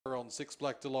6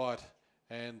 Black Delight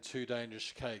and 2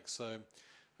 Danish Cakes. So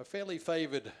a fairly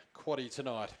favoured quaddie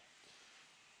tonight.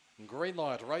 Green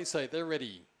light, race 8, they're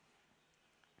ready.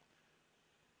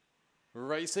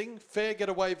 Racing, fair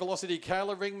getaway, Velocity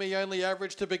Kayla, Ring Me Only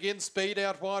average to begin, speed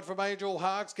out wide from Angel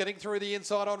Harks, getting through the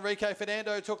inside. Enrique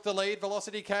Fernando took the lead,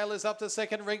 Velocity Kayla is up to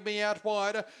second, Ring Me out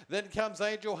wide, then comes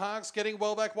Angel Harks, getting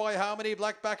well back by Harmony,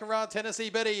 Black Baccarat, Tennessee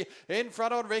Betty, in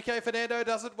front. Enrique Fernando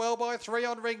does it well by 3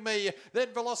 on Ring Me,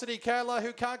 then Velocity Kayla,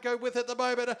 who can't go with it at the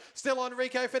moment, still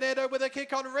Enrique Fernando with a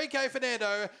kick. Enrique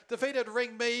Fernando defeated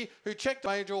Ring Me, who checked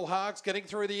Angel Harks, getting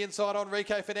through the inside.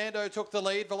 Enrique Fernando took the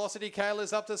lead, Velocity Kayla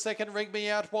is up to second, Ring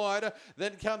Me out wide,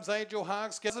 then comes Angel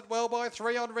Harks, gets it well by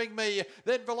 3 on Ring Me,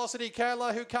 then Velocity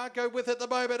Kayla, who can't go with it at the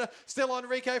moment, still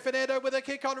Enrique Fernando with a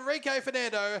kick. Enrique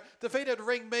Fernando defeated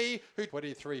Ring Me, who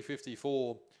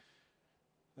 23.54.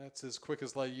 That's as quick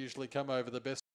as they usually come over the best.